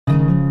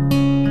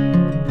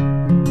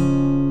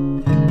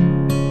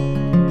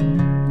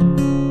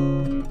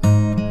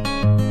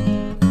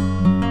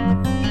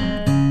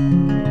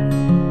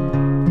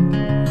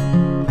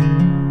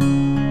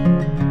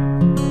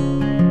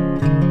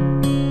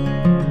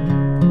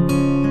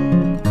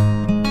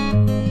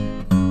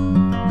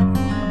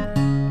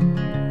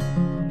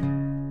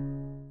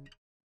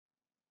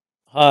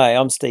Hi,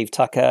 I'm Steve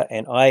Tucker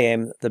and I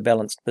am the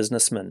Balanced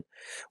Businessman.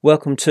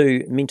 Welcome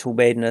to Mental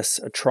Madness,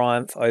 A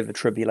Triumph Over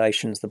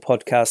Tribulations, the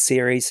podcast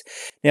series.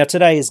 Now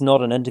today is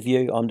not an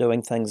interview. I'm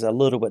doing things a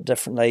little bit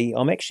differently.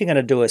 I'm actually going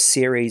to do a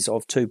series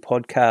of 2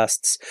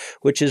 podcasts,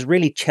 which is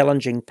really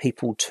challenging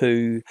people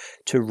to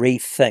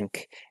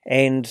rethink.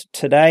 And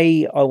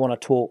today I want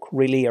to talk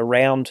really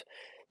around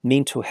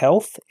mental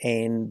health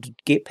and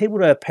get people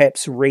to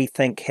perhaps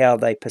rethink how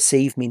they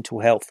perceive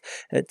mental health.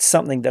 It's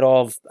something that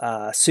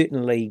I've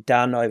certainly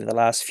done over the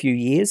last few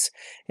years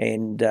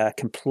and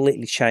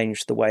completely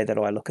changed the way that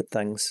I look at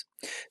things.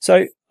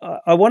 So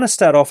I want to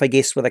start off, I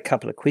guess, with a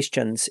couple of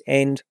questions.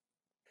 And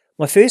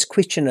my first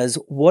question is,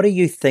 what do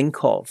you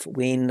think of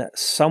when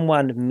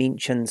someone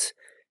mentions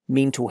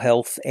mental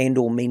health and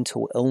or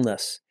mental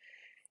illness?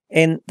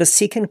 And the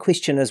second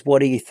question is, what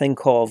do you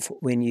think of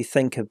when you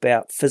think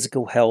about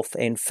physical health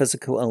and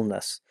physical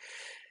illness?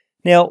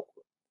 Now,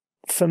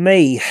 for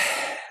me,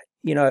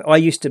 I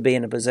used to be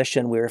in a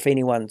position where if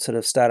anyone sort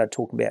of started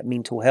talking about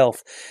mental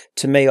health,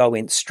 to me, I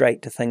went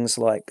straight to things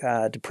like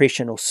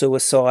depression or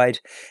suicide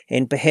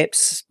and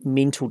perhaps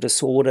mental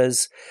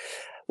disorders.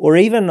 Or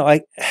even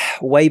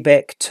way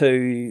back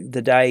to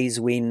the days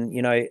when,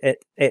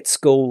 at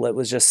school, it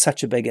was just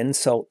such a big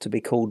insult to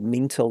be called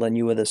mental, and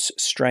you were this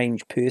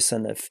strange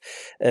person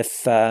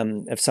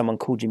if someone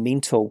called you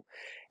mental.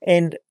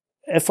 And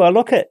if I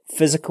look at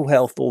physical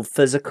health or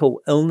physical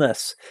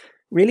illness,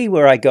 really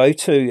where I go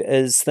to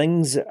is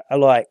things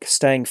like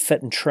staying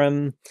fit and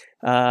trim,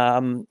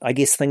 I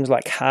guess things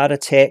like heart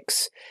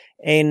attacks,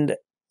 and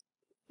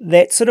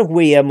that's sort of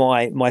where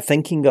my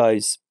thinking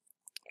goes.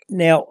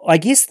 Now, I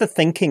guess the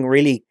thinking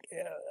really,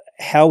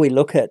 how we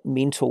look at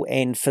mental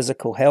and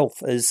physical health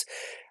is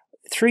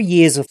through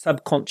years of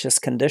subconscious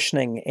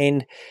conditioning,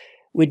 and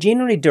we're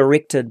generally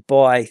directed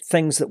by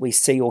things that we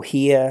see or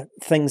hear,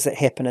 things that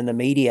happen in the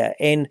media.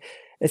 And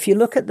if you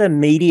look at the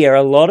media,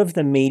 a lot of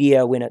the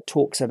media, when it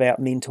talks about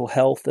mental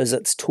health,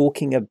 it's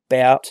talking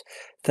about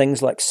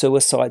things like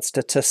suicide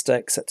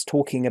statistics, it's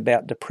talking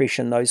about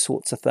depression, those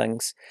sorts of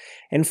things.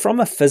 And from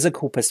a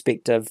physical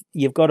perspective,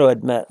 you've got to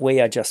admit we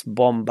are just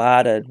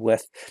bombarded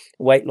with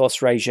weight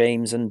loss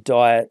regimes and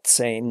diets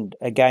and,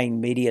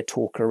 again, media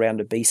talk around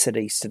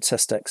obesity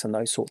statistics and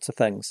those sorts of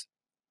things.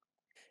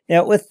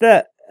 Now, with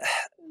the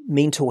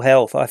mental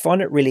health, I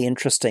find it really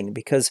interesting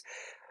because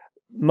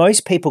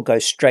most people go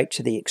straight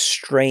to the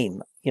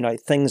extreme,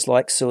 things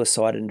like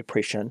suicide and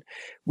depression,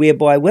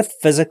 whereby with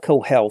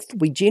physical health,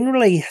 we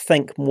generally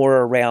think more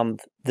around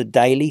the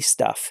daily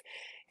stuff.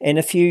 And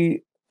if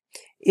you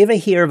ever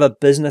hear of a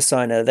business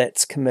owner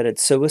that's committed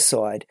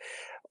suicide,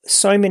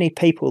 so many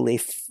people, their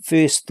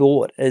first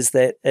thought is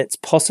that it's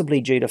possibly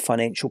due to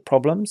financial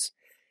problems.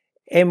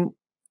 And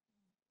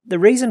the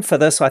reason for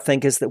this, I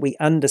think, is that we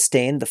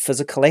understand the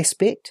physical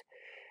aspect.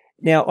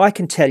 Now, I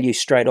can tell you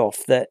straight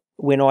off that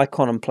when I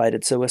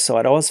contemplated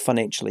suicide, I was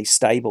financially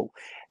stable.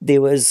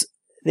 There was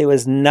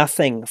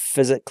nothing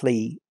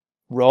physically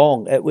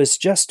wrong. It was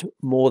just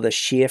more the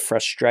sheer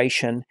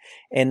frustration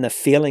and the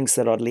feelings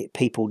that I'd let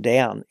people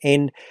down.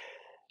 And,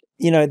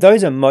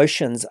 those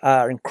emotions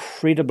are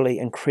incredibly,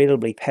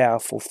 incredibly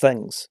powerful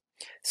things.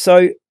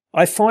 So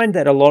I find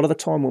that a lot of the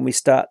time when we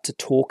start to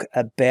talk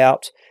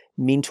about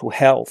mental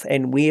health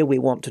and where we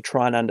want to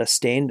try and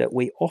understand it,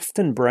 we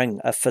often bring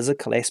a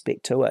physical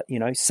aspect to it,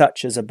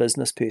 such as a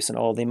business person.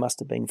 Oh, there must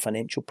have been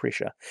financial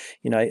pressure,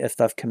 if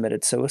they've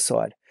committed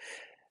suicide.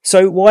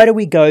 So why do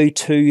we go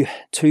to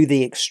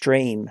the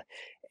extreme?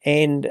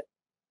 And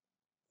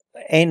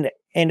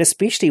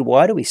especially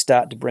why do we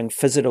start to bring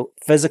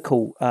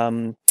physical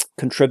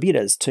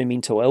contributors to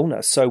mental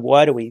illness? So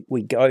why do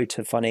we go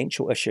to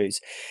financial issues?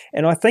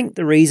 And I think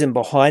the reason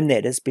behind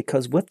that is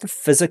because with the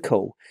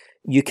physical,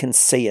 you can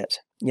see it,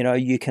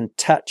 you can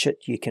touch it,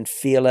 you can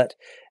feel it,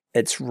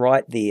 it's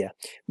right there.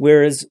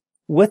 Whereas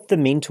with the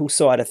mental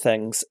side of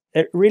things,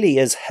 it really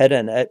is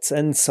hidden, it's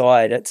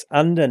inside, it's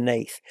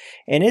underneath.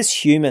 And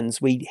as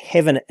humans, we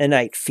have an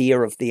innate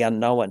fear of the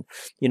unknown.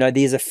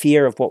 There's a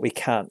fear of what we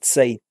can't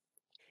see.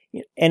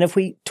 And if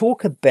we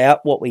talk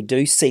about what we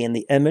do see in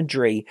the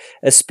imagery,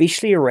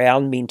 especially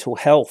around mental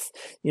health,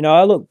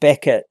 I look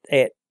back at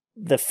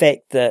the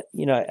fact that,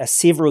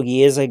 several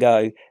years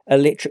ago,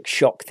 electric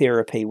shock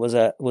therapy was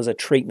a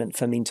treatment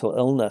for mental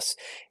illness.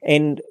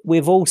 And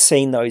we've all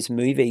seen those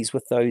movies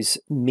with those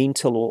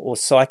mental or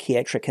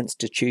psychiatric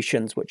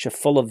institutions which are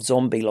full of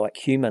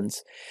zombie-like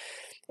humans.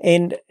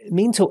 And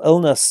mental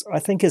illness, I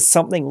think, is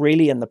something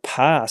really in the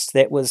past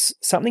that was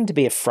something to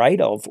be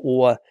afraid of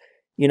or,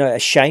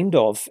 ashamed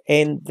of.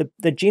 And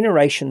the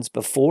generations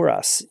before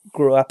us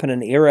grew up in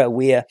an era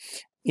where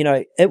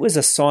it was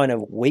a sign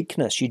of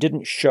weakness. You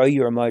didn't show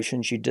your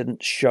emotions. You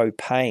didn't show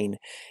pain.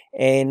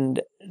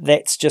 And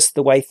that's just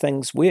the way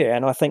things were.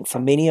 And I think for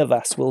many of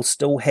us, we'll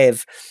still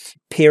have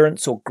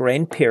parents or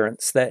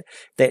grandparents that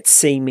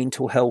see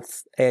mental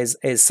health as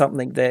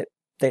something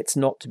that's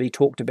not to be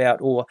talked about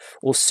or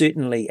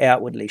certainly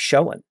outwardly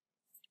shown.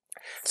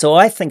 So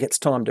I think it's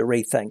time to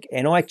rethink.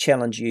 And I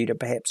challenge you to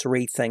perhaps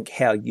rethink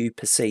how you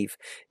perceive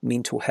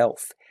mental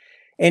health.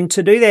 And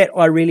to do that,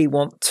 I really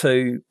want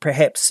to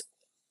perhaps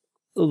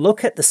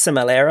look at the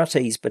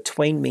similarities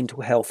between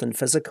mental health and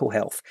physical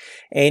health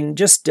and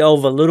just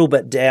delve a little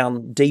bit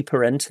down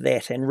deeper into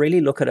that and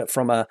really look at it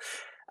from a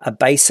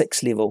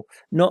basics level,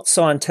 not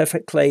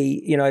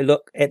scientifically.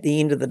 Look, at the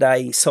end of the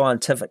day,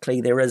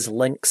 scientifically, there is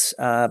links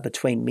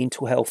between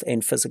mental health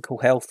and physical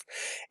health,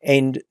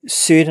 and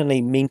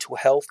certainly mental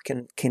health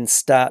can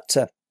start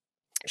to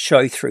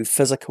show through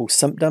physical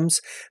symptoms,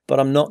 but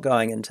I'm not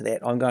going into that.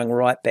 I'm going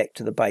right back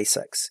to the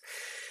basics.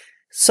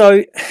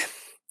 So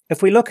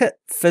if we look at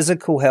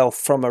physical health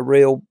from a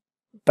real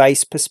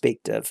base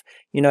perspective,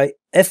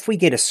 if we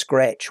get a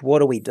scratch, what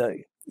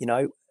do?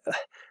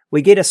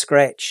 We get a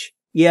scratch.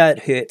 Yeah,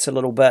 it hurts a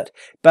little bit,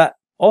 but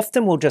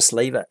often we'll just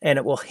leave it and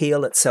it will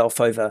heal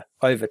itself over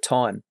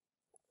time.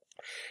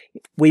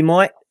 We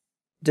might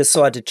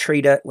decide to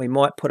treat it, we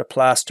might put a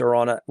plaster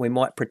on it, we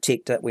might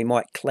protect it, we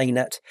might clean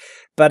it,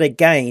 but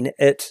again,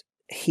 it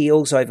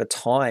heals over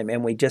time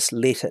and we just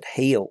let it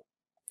heal.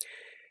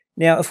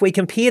 Now, if we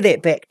compare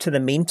that back to the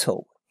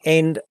mental,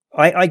 and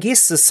I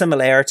guess the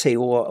similarity,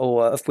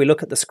 or if we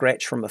look at the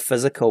scratch from a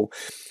physical,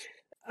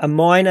 a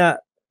minor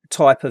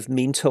type of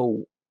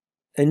mental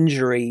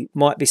injury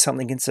might be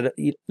something considered,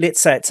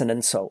 let's say it's an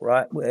insult,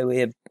 right?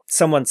 Where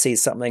someone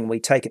says something, we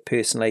take it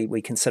personally,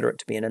 we consider it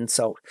to be an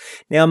insult.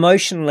 Now,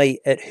 emotionally,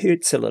 it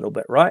hurts a little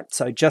bit, right?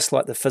 So just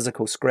like the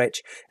physical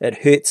scratch, it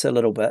hurts a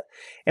little bit.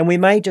 And we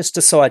may just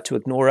decide to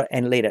ignore it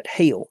and let it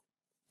heal,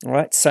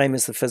 right? Same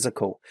as the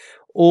physical.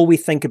 Or we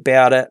think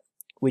about it,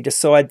 we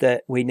decide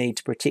that we need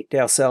to protect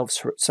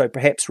ourselves, so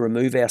perhaps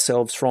remove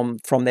ourselves from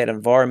that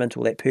environment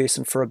or that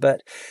person for a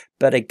bit.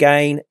 But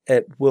again,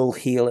 it will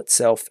heal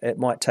itself. It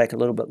might take a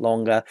little bit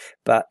longer,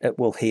 but it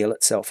will heal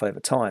itself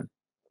over time.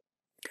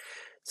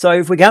 So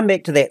if we come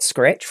back to that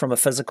scratch from a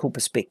physical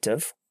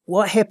perspective,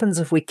 what happens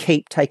if we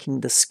keep taking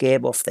the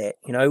scab off that?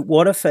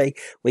 What if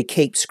we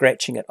keep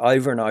scratching it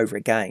over and over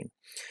again?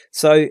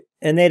 So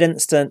in that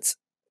instance,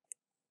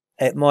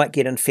 it might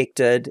get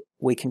infected.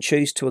 We can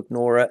choose to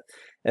ignore it.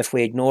 If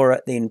we ignore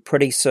it, then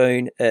pretty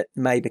soon it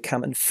may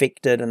become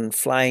infected and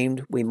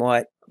inflamed. We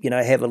might,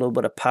 have a little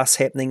bit of pus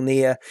happening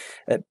there.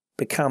 It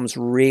becomes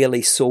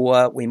really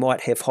sore. We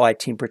might have high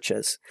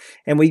temperatures.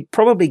 And we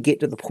probably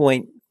get to the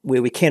point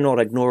where we cannot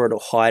ignore it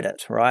or hide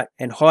it, right?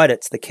 And hide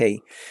it's the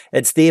key.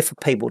 It's there for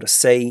people to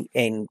see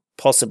and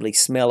possibly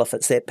smell if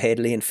it's that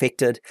badly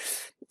infected.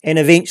 And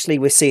eventually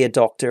we see a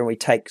doctor and we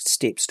take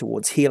steps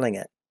towards healing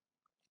it.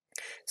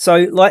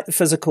 So like the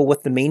physical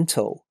with the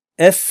mental,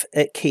 if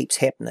it keeps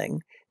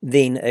happening,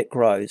 then it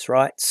grows,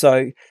 right?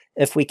 So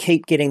if we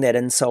keep getting that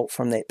insult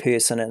from that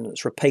person and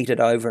it's repeated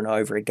over and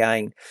over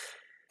again,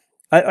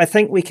 I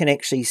think we can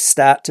actually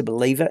start to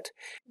believe it.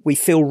 We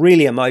feel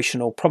really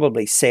emotional,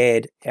 probably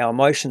sad. Our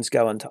emotions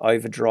go into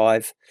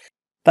overdrive.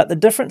 But the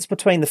difference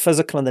between the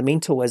physical and the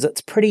mental is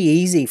it's pretty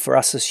easy for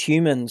us as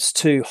humans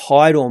to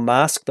hide or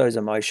mask those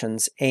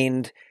emotions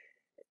and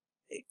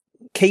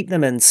keep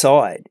them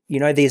inside.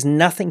 There's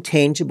nothing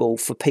tangible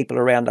for people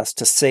around us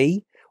to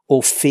see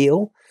or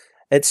feel.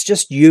 It's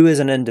just you as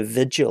an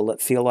individual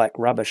that feel like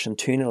rubbish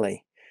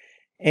internally.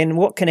 And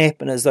what can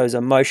happen is those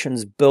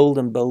emotions build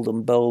and build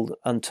and build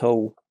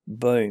until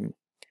boom.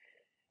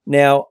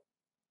 Now,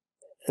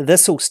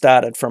 this all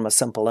started from a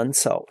simple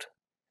insult.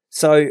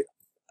 So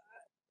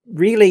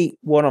really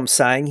what I'm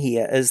saying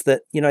here is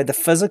that, the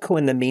physical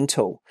and the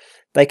mental,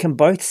 they can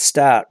both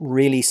start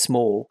really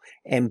small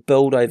and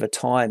build over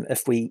time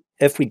if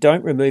we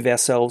don't remove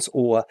ourselves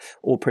or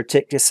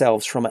protect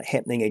ourselves from it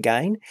happening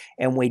again,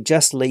 and we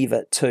just leave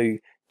it to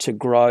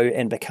grow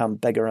and become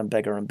bigger and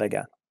bigger and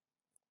bigger.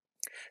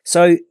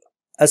 So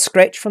a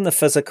scratch from the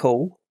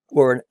physical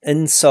or an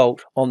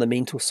insult on the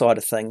mental side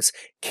of things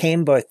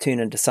can both turn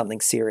into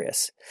something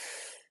serious.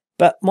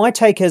 But my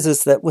take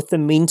is that with the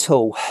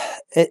mental,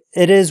 it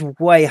is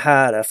way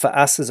harder for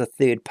us as a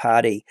third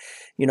party,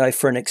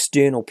 for an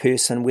external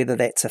person, whether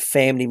that's a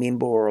family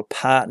member or a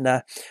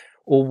partner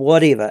or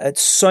whatever.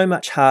 It's so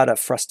much harder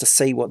for us to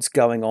see what's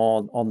going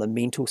on the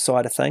mental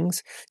side of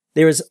things.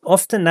 There is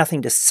often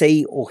nothing to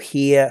see or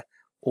hear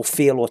or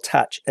feel or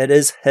touch. It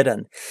is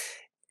hidden.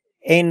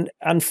 And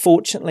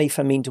unfortunately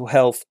for mental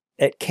health,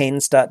 it can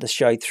start to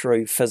show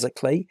through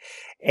physically.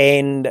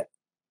 And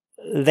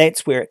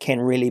that's where it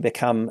can really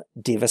become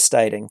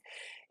devastating.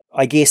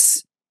 I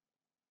guess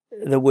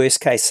the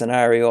worst case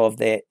scenario of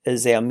that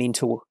is our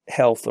mental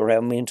health or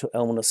our mental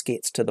illness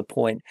gets to the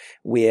point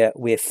where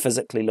we're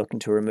physically looking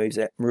to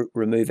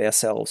remove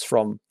ourselves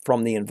from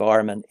the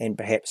environment and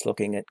perhaps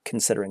looking at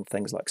considering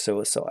things like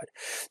suicide.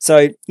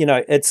 So,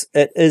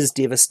 it is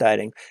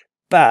devastating.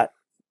 But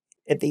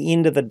at the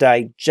end of the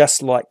day,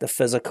 just like the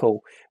physical,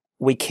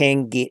 we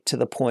can get to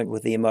the point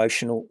with the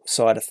emotional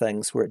side of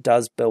things where it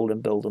does build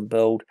and build and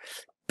build,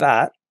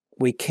 but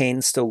we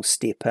can still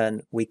step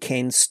in, we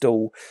can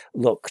still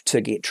look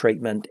to get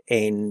treatment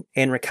and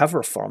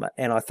recover from it.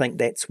 And I think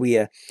that's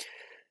where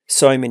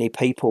so many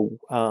people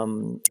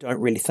don't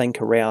really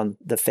think around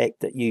the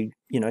fact that you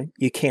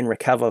can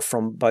recover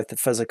from both the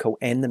physical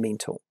and the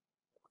mental.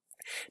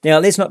 Now,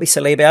 let's not be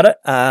silly about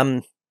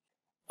it.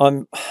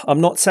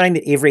 I'm not saying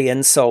that every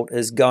insult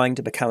is going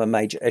to become a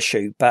major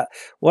issue, but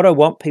what I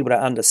want people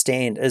to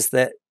understand is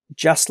that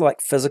just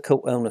like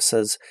physical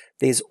illnesses,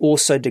 there's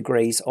also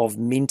degrees of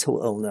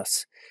mental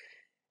illness.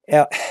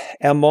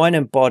 Our mind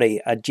and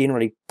body are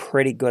generally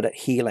pretty good at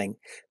healing,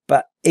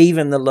 but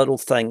even the little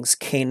things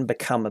can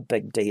become a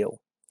big deal.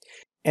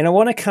 And I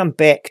want to come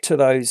back to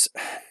those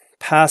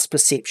past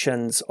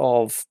perceptions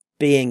of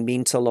being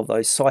mental, of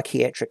those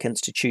psychiatric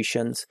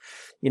institutions,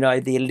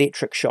 the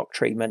electric shock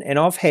treatment. And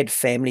I've had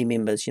family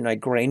members,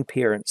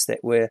 grandparents that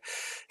were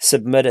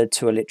submitted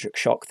to electric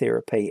shock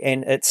therapy,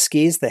 and it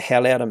scares the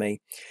hell out of me.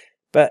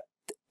 But,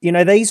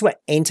 these were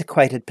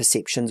antiquated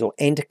perceptions or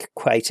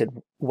antiquated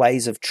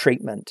ways of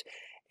treatment.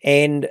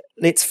 And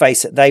let's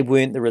face it, they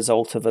weren't the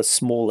result of a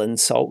small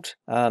insult.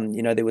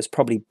 There was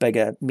probably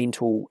bigger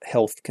mental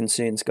health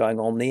concerns going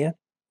on there.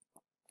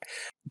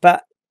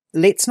 But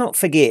let's not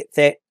forget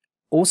that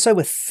also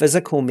with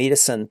physical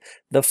medicine,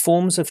 the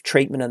forms of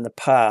treatment in the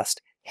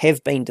past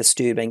have been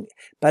disturbing,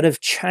 but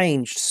have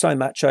changed so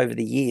much over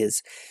the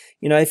years.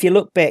 If you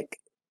look back,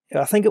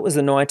 I think it was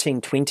the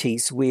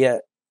 1920s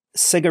where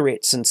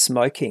cigarettes and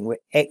smoking were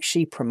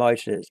actually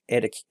promoted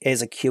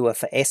as a cure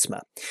for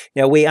asthma.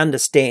 Now, we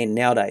understand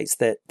nowadays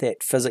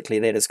that physically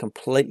that is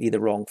completely the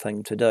wrong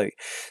thing to do.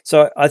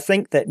 So I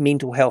think that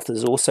mental health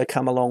has also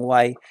come a long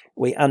way.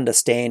 We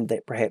understand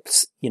that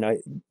perhaps,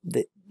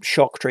 the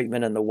shock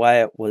treatment and the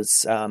way it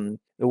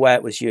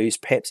was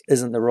used perhaps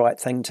isn't the right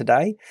thing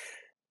today.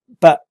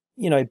 But,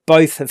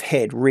 both have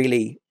had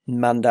really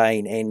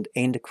mundane and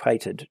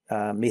antiquated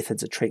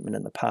methods of treatment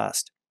in the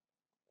past.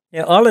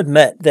 Now, I'll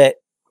admit that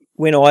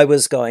when I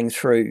was going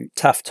through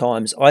tough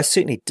times, I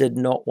certainly did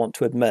not want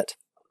to admit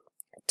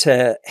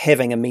to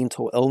having a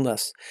mental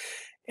illness.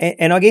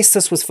 And I guess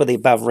this was for the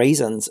above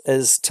reasons,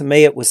 is to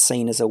me it was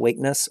seen as a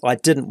weakness. I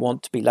didn't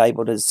want to be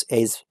labelled as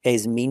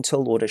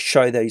mental or to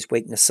show those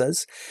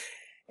weaknesses.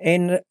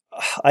 And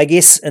I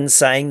guess in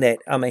saying that,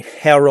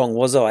 how wrong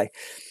was I?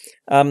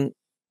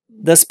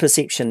 This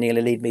perception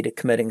nearly led me to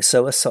committing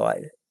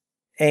suicide.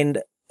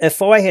 And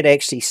if I had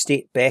actually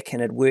stepped back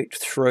and had worked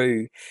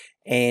through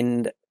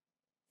and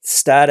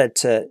started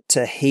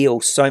to heal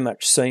so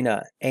much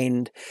sooner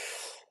and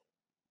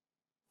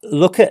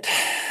look at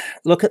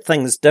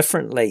things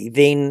differently,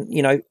 then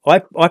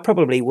I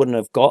probably wouldn't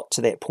have got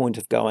to that point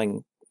of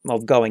going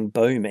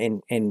boom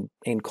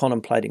and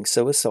contemplating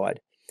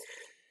suicide.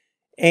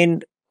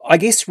 And I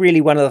guess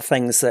really one of the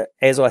things that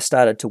as I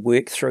started to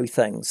work through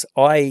things,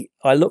 I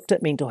looked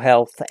at mental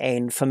health,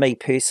 and for me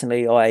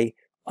personally,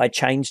 I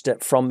changed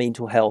it from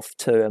mental health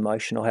to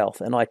emotional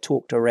health, and I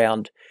talked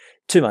around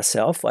to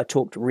myself. I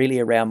talked really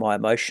around my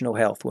emotional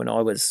health when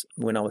I was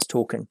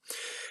talking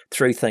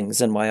through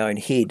things in my own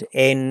head.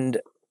 And,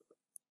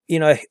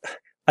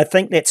 I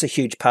think that's a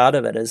huge part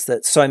of it, is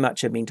that so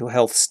much of mental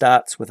health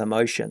starts with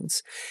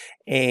emotions.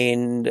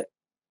 And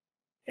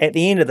at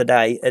the end of the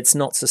day, it's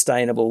not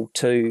sustainable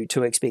to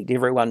expect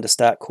everyone to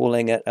start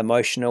calling it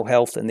emotional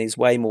health, and there's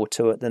way more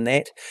to it than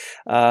that.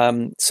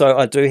 So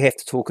I do have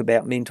to talk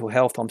about mental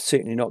health. I'm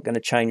certainly not going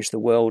to change the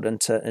world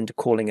into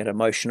calling it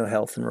emotional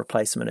health in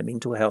replacement of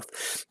mental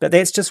health. But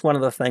that's just one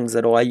of the things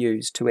that I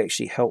use to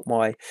actually help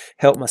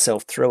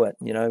myself through it.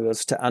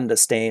 Was to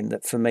understand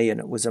that for me, and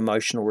it was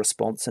emotional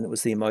response, and it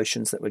was the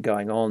emotions that were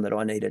going on that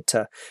I needed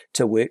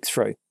to work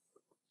through.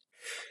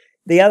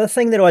 The other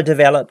thing that I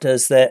developed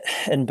is that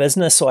in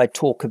business, I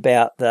talk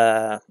about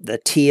the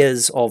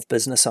tiers of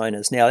business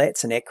owners. Now,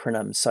 that's an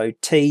acronym. So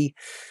T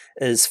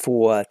is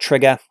for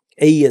trigger,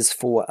 E is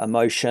for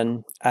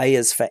emotion, A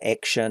is for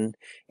action,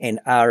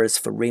 and R is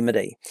for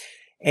remedy.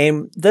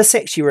 And this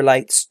actually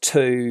relates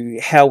to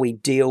how we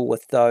deal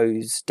with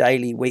those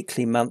daily,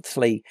 weekly,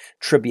 monthly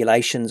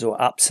tribulations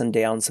or ups and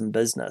downs in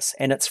business.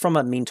 And it's from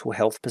a mental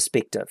health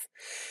perspective.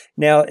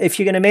 Now, if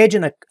you can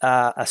imagine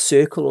a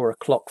circle or a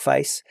clock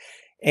face,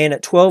 and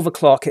at 12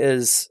 o'clock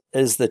is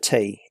the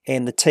T,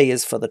 and the T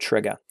is for the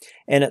trigger.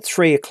 And at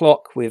 3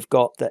 o'clock, we've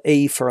got the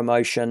E for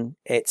emotion.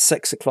 At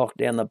 6 o'clock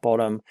down the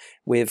bottom,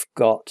 we've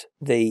got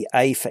the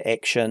A for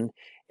action.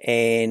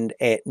 And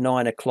at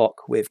 9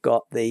 o'clock, we've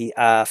got the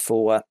R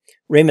for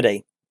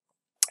remedy.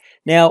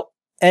 Now,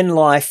 in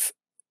life,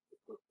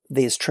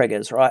 there's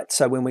triggers, right?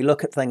 So when we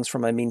look at things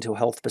from a mental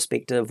health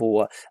perspective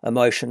or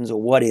emotions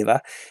or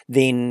whatever,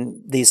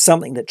 then there's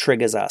something that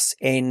triggers us.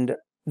 And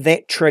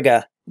that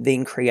trigger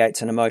then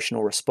creates an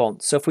emotional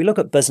response. So if we look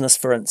at business,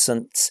 for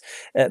instance,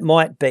 it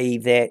might be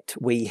that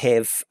we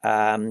have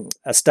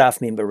a staff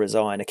member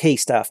resign, a key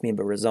staff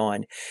member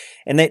resign,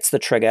 and that's the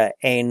trigger.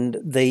 And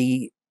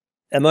the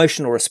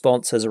emotional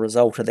response as a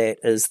result of that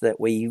is that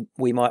we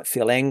might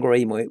feel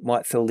angry, we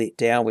might feel let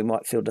down, we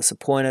might feel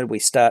disappointed, we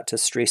start to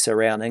stress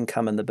around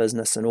income in the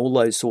business and all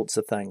those sorts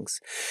of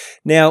things.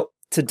 Now,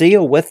 to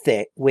deal with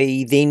that,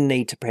 we then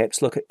need to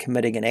perhaps look at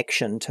committing an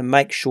action to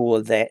make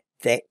sure that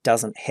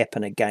doesn't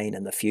happen again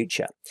in the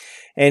future.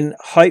 And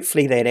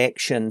hopefully that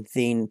action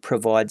then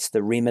provides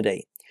the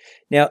remedy.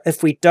 Now,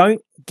 if we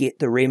don't get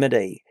the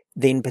remedy,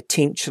 then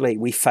potentially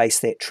we face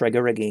that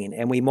trigger again,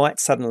 and we might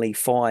suddenly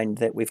find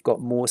that we've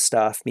got more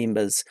staff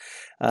members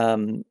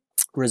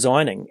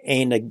resigning.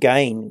 And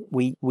again,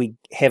 we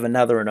have an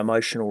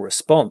emotional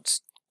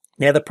response.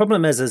 Now, the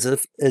problem is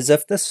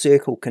if this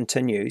circle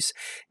continues,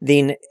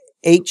 then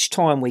each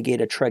time we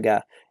get a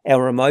trigger,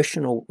 our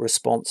emotional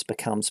response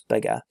becomes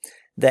bigger.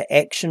 The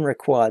action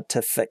required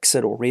to fix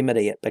it or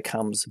remedy it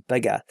becomes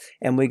bigger,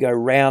 and we go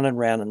round and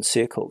round in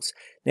circles.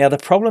 Now, the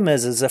problem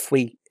is if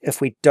we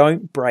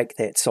don't break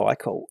that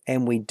cycle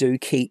and we do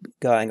keep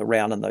going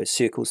around in those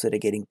circles that are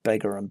getting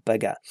bigger and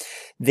bigger,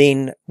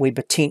 then we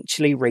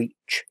potentially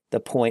reach the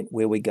point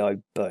where we go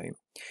boom.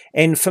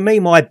 And for me,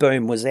 my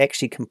boom was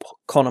actually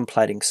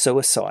contemplating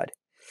suicide.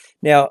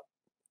 Now,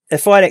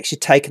 if I'd actually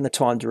taken the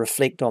time to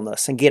reflect on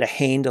this and get a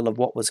handle of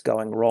what was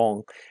going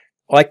wrong,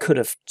 I could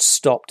have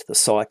stopped the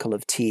cycle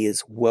of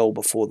tears well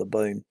before the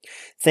boom.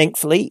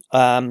 Thankfully,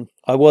 I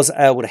was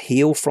able to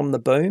heal from the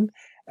boom.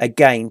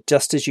 Again,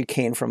 just as you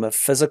can from a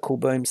physical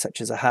boom,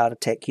 such as a heart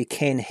attack, you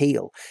can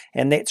heal.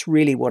 And that's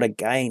really what,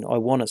 again, I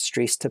want to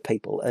stress to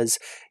people is,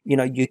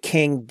 you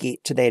can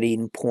get to that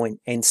end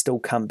point and still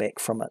come back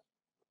from it.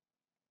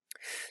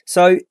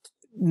 So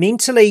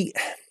mentally,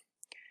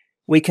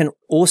 we can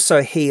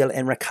also heal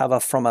and recover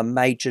from a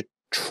major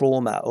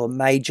trauma or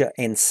major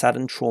and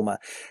sudden trauma,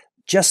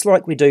 just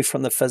like we do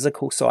from the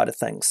physical side of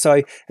things.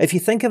 So if you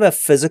think of a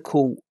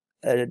physical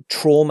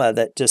trauma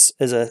that just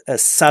is a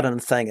sudden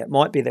thing, it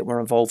might be that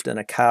we're involved in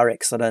a car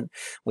accident,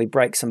 we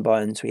break some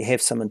bones, we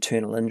have some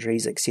internal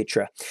injuries,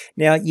 etc.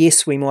 Now,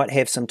 yes, we might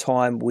have some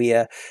time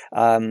where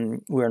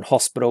we're in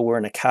hospital, we're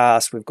in a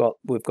cast, we've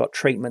got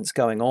treatments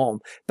going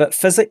on, but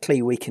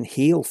physically we can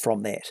heal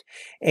from that.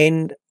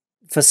 And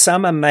for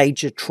some, a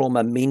major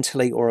trauma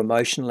mentally or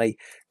emotionally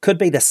could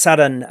be the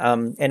sudden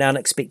and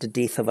unexpected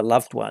death of a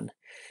loved one.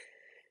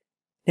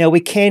 Now,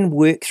 we can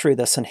work through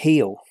this and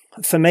heal.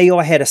 For me,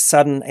 I had a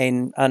sudden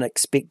and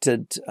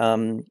unexpected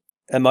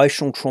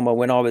emotional trauma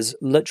when I was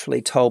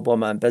literally told by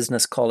my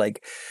business colleague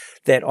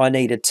that I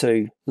needed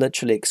to,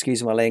 literally,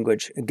 excuse my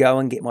language, go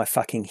and get my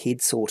fucking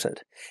head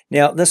sorted.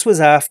 Now, this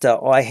was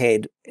after I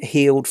had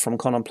healed from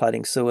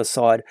contemplating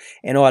suicide,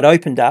 and I'd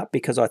opened up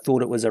because I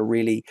thought it was a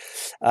really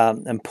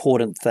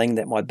important thing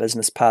that my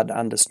business partner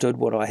understood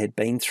what I had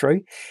been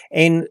through.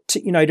 And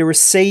to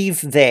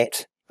receive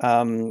that,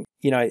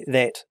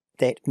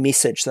 that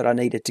message that I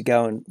needed to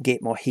go and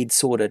get my head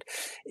sorted,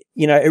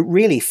 it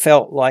really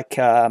felt like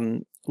a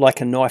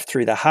knife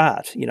through the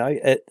heart.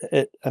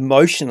 It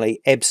emotionally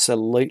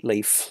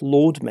absolutely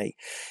floored me.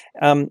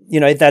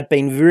 They'd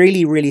been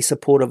really, really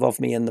supportive of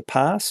me in the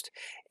past,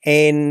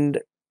 and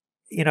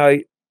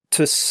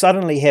to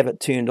suddenly have it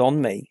turned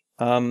on me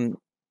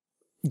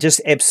just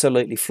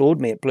absolutely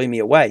floored me. It blew me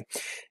away.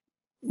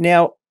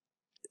 Now,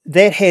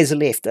 that has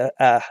left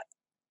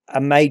a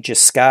major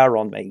scar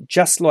on me,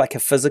 just like a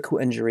physical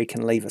injury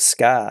can leave a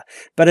scar,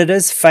 but it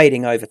is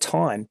fading over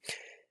time.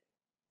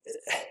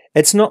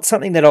 It's not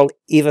something that I'll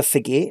ever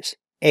forget,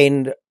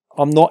 and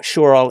I'm not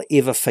sure I'll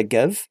ever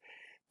forgive,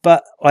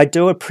 but I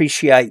do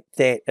appreciate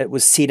that it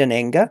was said in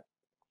anger,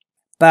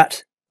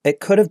 but it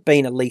could have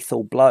been a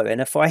lethal blow.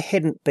 And if I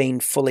hadn't been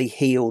fully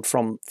healed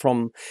from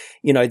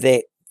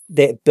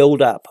that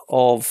build-up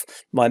of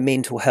my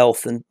mental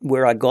health and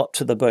where I got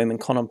to the boom and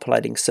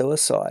contemplating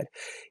suicide,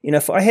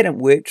 if I hadn't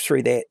worked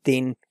through that,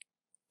 then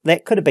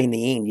that could have been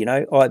the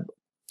end.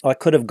 I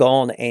could have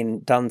gone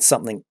and done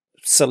something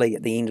silly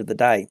at the end of the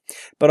day.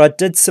 But I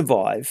did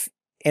survive,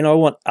 and I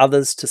want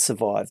others to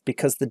survive,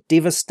 because the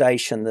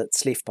devastation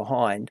that's left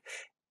behind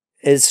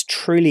is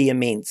truly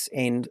immense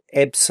and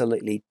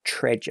absolutely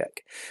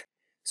tragic.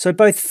 So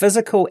both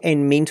physical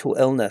and mental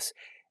illness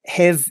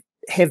have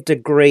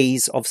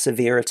degrees of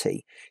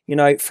severity,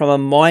 from a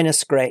minor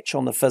scratch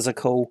on the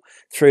physical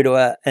through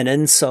to an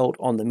insult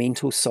on the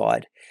mental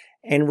side,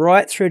 and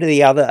right through to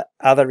the other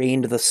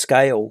end of the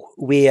scale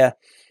where,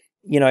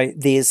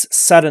 there's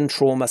sudden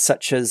trauma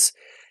such as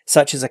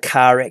a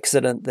car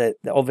accident that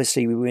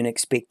obviously we weren't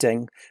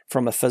expecting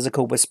from a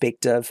physical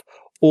perspective,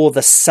 or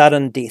the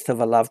sudden death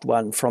of a loved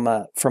one from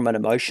an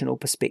emotional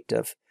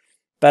perspective.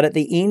 But at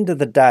the end of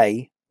the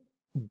day,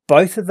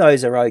 both of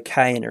those are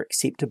okay and are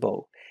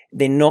acceptable.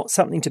 They're not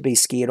something to be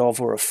scared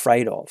of or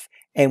afraid of,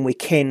 and we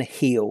can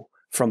heal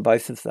from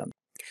both of them.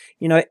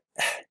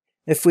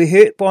 If we're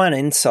hurt by an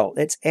insult,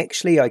 that's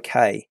actually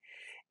okay.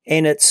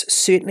 And it's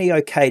certainly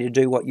okay to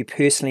do what you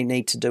personally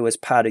need to do as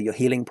part of your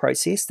healing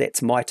process.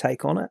 That's my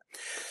take on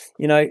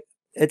it.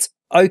 It's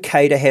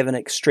okay to have an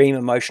extreme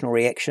emotional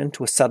reaction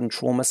to a sudden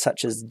trauma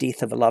such as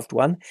death of a loved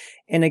one.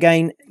 And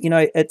again,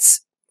 it's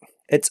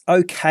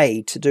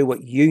okay to do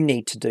what you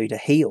need to do to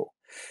heal.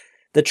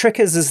 The trick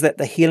is that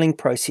the healing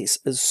process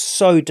is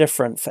so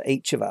different for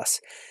each of us,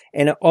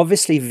 and it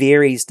obviously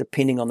varies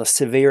depending on the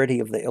severity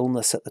of the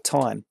illness at the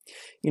time.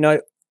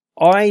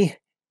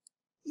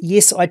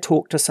 I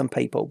talked to some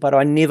people, but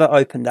I never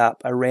opened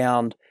up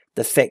around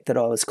the fact that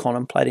I was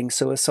contemplating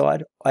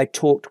suicide. I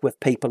talked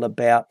with people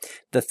about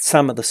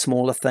some of the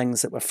smaller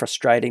things that were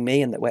frustrating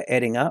me and that were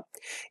adding up.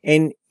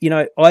 And,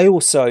 I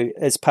also,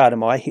 as part of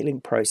my healing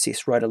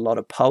process, wrote a lot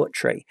of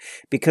poetry,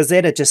 because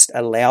that had just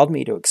allowed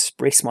me to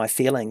express my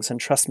feelings. And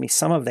trust me,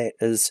 some of that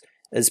is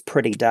is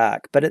pretty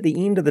dark. But at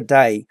the end of the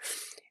day,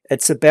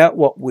 it's about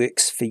what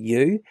works for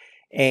you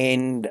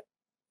and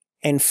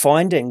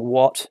finding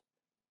what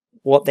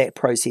that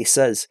process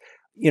is.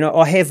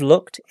 I have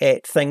looked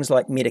at things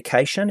like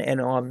medication,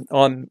 and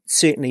I'm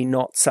certainly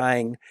not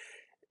saying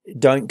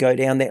don't go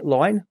down that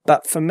line,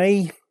 but for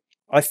me,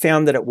 I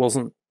found that it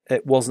wasn't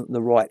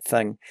the right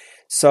thing.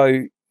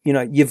 So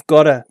you've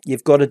got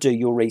to do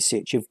your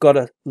research. You've got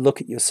to look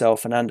at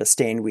yourself and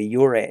understand where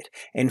you're at,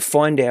 and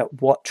find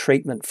out what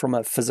treatment from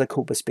a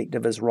physical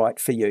perspective is right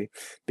for you,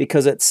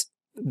 because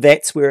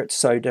that's where it's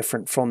so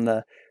different from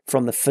the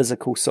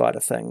physical side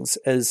of things.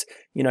 Is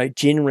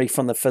generally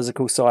from the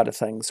physical side of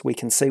things, we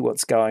can see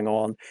what's going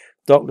on.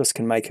 Doctors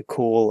can make a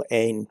call,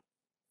 and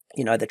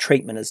the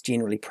treatment is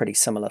generally pretty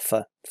similar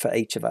for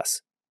each of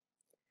us.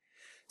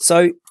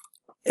 So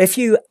if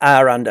you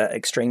are under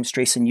extreme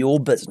stress in your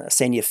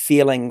business and you're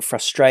feeling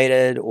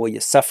frustrated, or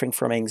you're suffering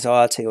from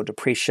anxiety or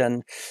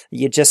depression,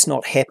 you're just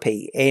not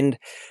happy, and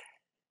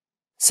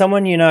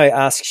someone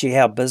asks you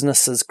how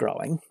business is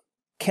growing,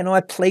 can I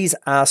please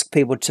ask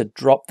people to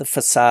drop the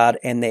facade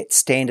and that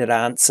standard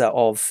answer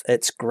of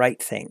 "it's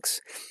great, thanks"?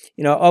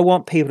 I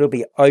want people to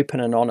be open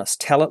and honest,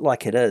 tell it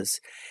like it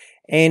is.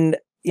 And,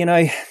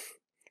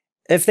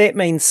 if that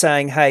means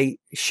saying, "Hey,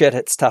 shit,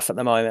 it's tough at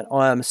the moment,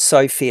 I am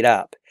so fed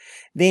up,"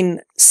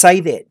 then say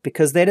that,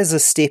 because that is a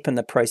step in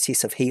the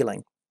process of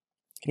healing.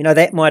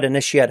 That might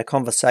initiate a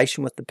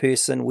conversation with the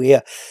person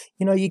where,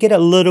 you get a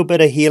little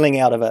bit of healing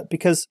out of it.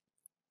 Because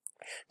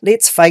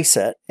let's face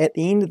it, at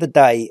the end of the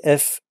day,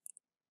 if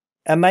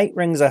a mate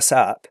rings us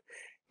up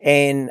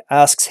and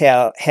asks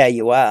how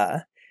you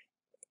are,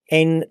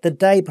 and the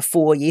day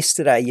before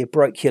yesterday you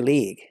broke your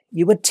leg,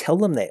 you would tell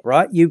them that,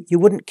 right? You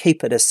wouldn't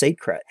keep it a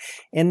secret.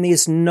 And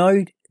there's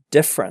no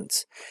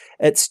difference.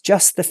 It's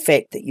just the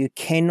fact that you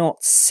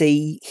cannot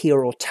see,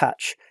 hear, or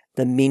touch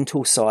the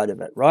mental side of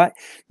it, right?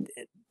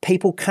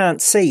 People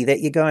can't see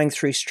that you're going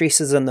through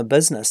stresses in the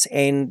business,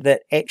 and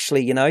that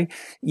actually,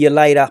 you're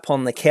laid up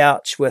on the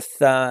couch with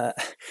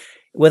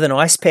an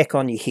ice pack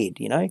on your head,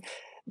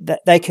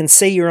 that they can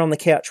see you're on the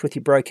couch with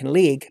your broken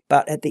leg,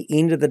 but at the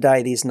end of the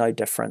day, there's no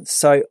difference.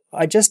 So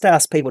I just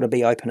ask people to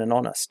be open and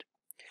honest.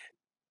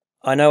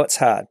 I know it's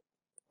hard.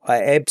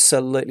 I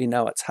absolutely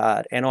know it's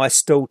hard. And I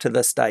still to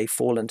this day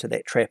fall into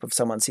that trap of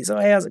someone says,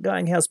 "Oh, how's it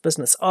going? How's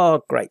business?"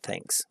 "Oh, great,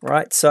 thanks."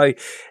 Right? So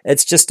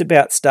it's just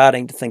about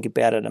starting to think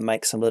about it and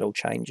make some little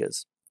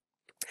changes.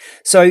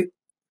 So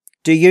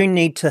do you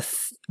need to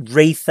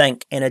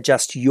rethink and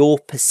adjust your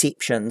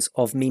perceptions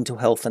of mental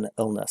health and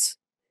illness?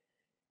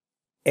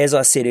 As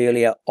I said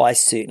earlier, I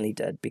certainly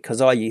did,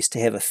 because I used to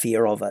have a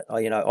fear of it.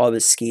 I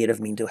was scared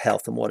of mental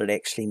health and what it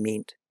actually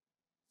meant.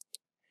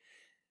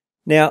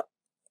 Now,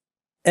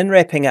 in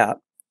wrapping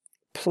up,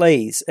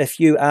 please, if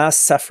you are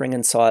suffering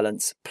in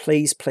silence,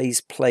 please,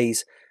 please,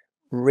 please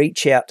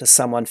reach out to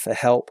someone for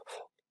help,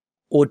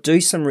 or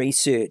do some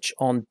research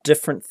on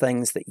different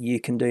things that you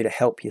can do to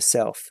help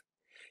yourself.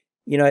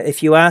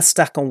 If you are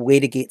stuck on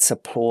where to get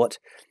support,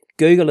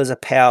 Google is a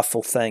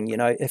powerful thing.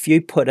 If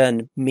you put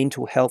in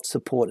mental health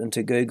support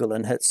into Google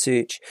and hit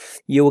search,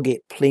 you will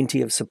get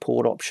plenty of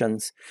support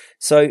options.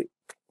 So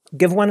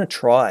give one a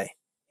try.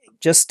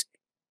 Just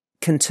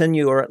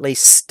continue, or at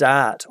least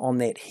start on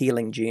that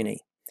healing journey,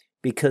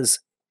 because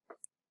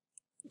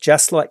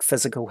just like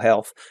physical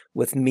health,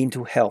 with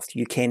mental health,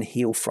 you can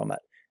heal from it.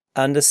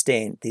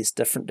 Understand there's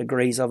different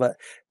degrees of it,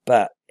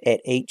 but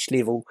at each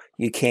level,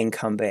 you can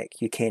come back,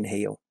 you can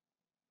heal.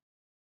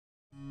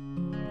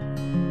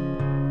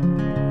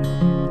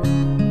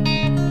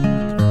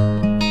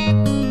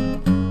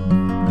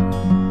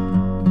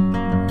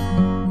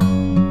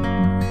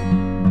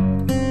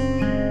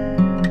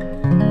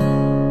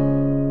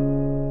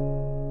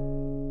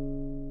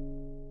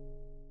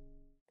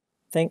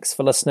 Thanks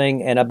for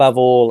listening, and above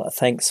all,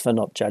 thanks for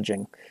not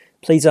judging.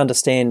 Please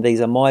understand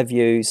these are my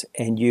views,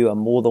 and you are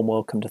more than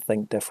welcome to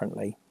think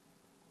differently.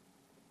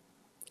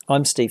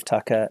 I'm Steve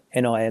Tucker,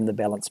 and I am the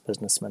Balanced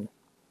Businessman.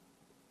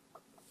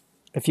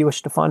 If you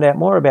wish to find out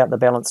more about the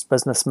Balanced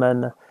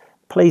Businessman,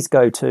 please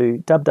go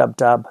to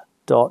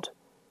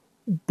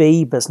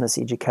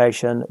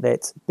www.bebusinesseducation,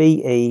 that's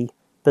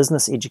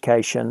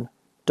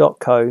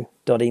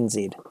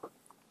bebusinesseducation.co.nz.